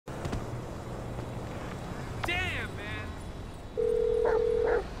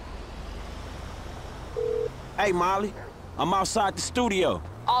Hey, Molly, I'm outside the studio.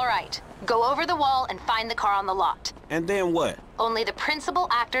 All right. Go over the wall and find the car on the lot. And then what? Only the principal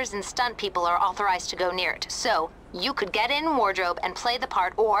actors and stunt people are authorized to go near it. So, you could get in wardrobe and play the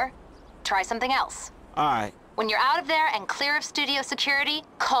part, or try something else. All right. When you're out of there and clear of studio security,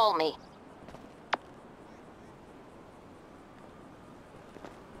 call me.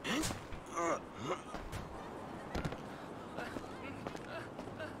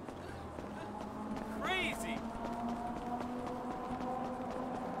 Crazy!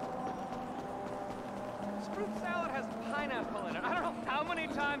 Fruit salad has pineapple in it. I don't know how many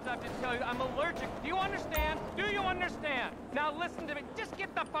times I have to tell you I'm allergic. Do you understand? Do you understand? Now listen to me. Just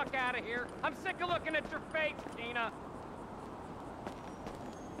get the fuck out of here. I'm sick of looking at your face, Tina.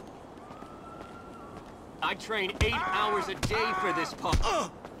 I train 8 hours a day for this pump.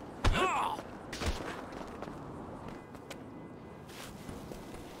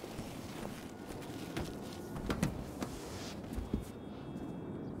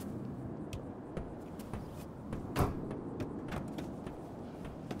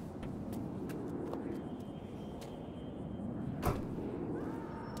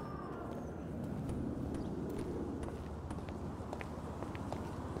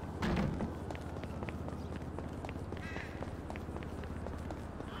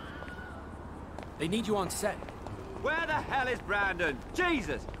 They need you on set. Where the hell is Brandon?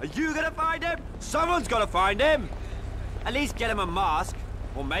 Jesus! Are you gonna find him? Someone's gotta find him! At least get him a mask,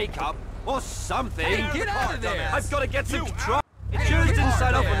 or makeup, or something. Hey, get out of there! I've gotta get some control. Insurance didn't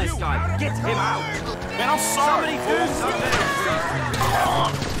sign off on this guy. Get him out! Man, I'm sorry, Somebody do something!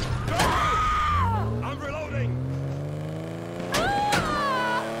 I'm reloading!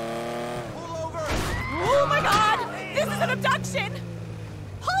 Pull over! Oh my god! This is an abduction!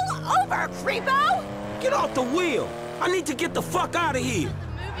 Pull over, creepo! Get off the wheel. I need to get the fuck out of here.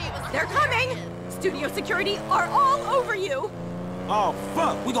 They're coming! Studio security are all over you! Oh,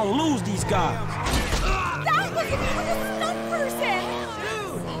 fuck. We gonna lose these guys. That was a stunt person!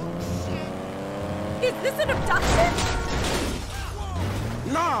 Is this an abduction?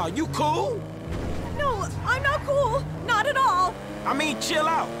 Nah, you cool? No, I'm not cool. Not at all. I mean, chill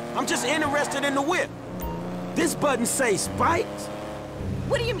out. I'm just interested in the whip. This button says spikes?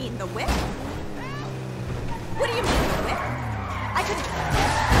 What do you mean, the whip? What do you mean, the whip? I could...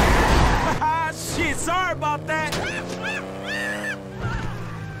 Shit, sorry about that.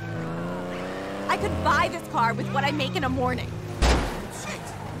 I could buy this car with what I make in a morning.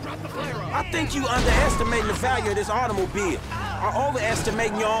 I think you underestimating the value of this automobile, or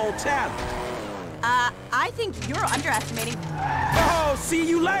overestimating your own talent. I think you're underestimating... Oh, see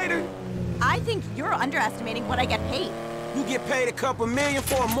you later. I think you're underestimating what I get paid. You get paid a couple million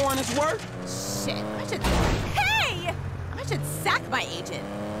for a morning's work? Shit, I should... Hey! I should sack my agent.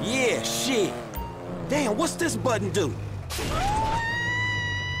 Yeah, shit. Damn, what's this button do?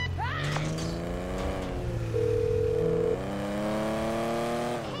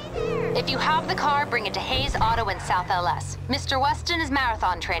 If you have the car, bring it to Hayes Auto in South LS. Mr. Weston is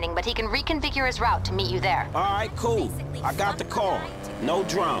marathon training, but he can reconfigure his route to meet you there. All right, cool. I got the car. No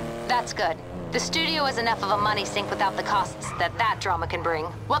drama. That's good. The studio is enough of a money sink without the costs that drama can bring.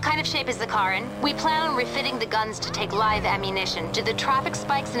 What kind of shape is the car in? We plan on refitting the guns to take live ammunition. Do the traffic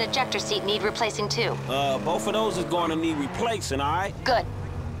spikes and ejector seat need replacing too? Both of those is going to need replacing, all right? Good.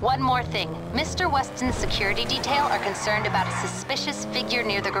 One more thing. Mr. Weston's security detail are concerned about a suspicious figure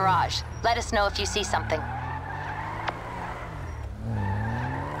near the garage. Let us know if you see something.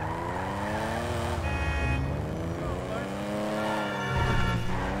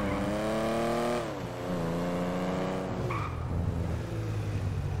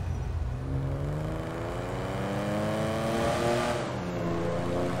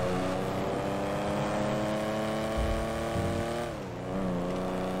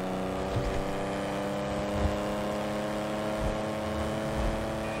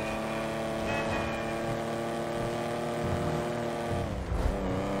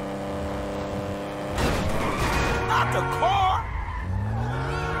 Not the car!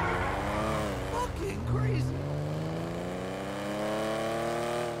 Fucking crazy.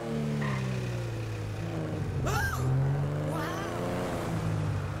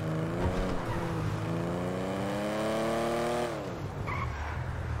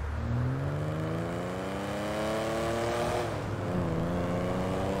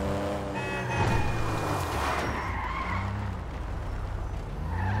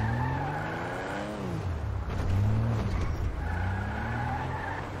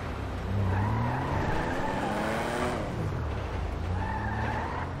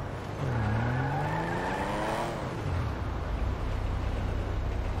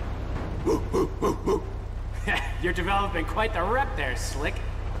 You're developing quite the rep there, Slick.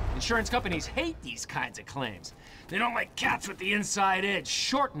 Insurance companies hate these kinds of claims. They don't like cats with the inside edge,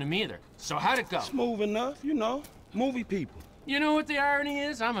 shorten them either. So how'd it go? Smooth enough, you know. Movie people. You know what the irony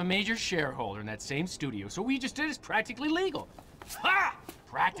is? I'm a major shareholder in that same studio, so what we just did is practically legal. Ha!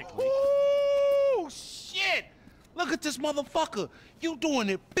 Practically. Ooh, shit! Look at this motherfucker. You doing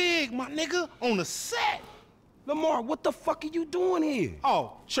it big, my nigga, on the set. Lamar, what the fuck are you doing here?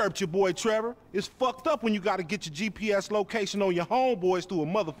 Oh, chirped your boy Trevor. It's fucked up when you gotta get your GPS location on your homeboys through a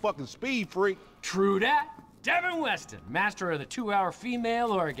motherfucking speed freak. True that. Devin Weston, master of the 2-hour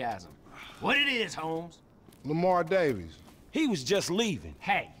female orgasm. What it is, Holmes? Lamar Davies. He was just leaving.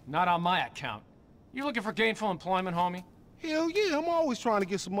 Hey, not on my account. You looking for gainful employment, homie? Hell yeah, I'm always trying to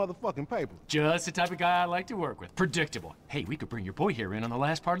get some motherfucking paper. Just the type of guy I like to work with. Predictable. Hey, we could bring your boy here in on the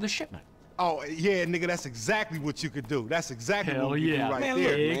last part of the shipment. Oh, yeah, nigga, that's exactly what you could do. That's exactly Hell what we yeah. do right Man, there.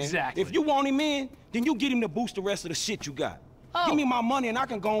 look, man. Exactly. If you want him in, then you get him to boost the rest of the shit you got. Give me my money and I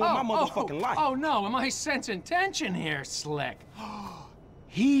can go on with my motherfucking life. Oh, no, am I sensing tension here, Slick?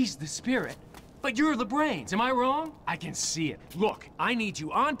 He's the spirit, but you're the brains. Am I wrong? I can see it. Look, I need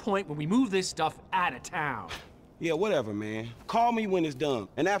you on point when we move this stuff out of town. Yeah, whatever, man. Call me when it's done.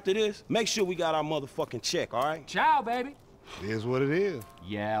 And after this, make sure we got our motherfucking check, all right? Ciao, baby. It is what it is.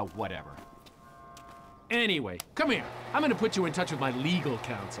 Yeah, whatever. Anyway, come here. I'm gonna put you in touch with my legal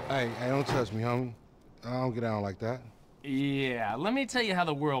counsel. Hey, don't touch me, homie. I don't get down like that. Yeah, let me tell you how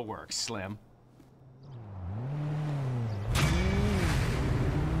the world works, Slim.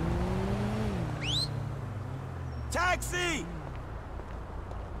 Taxi!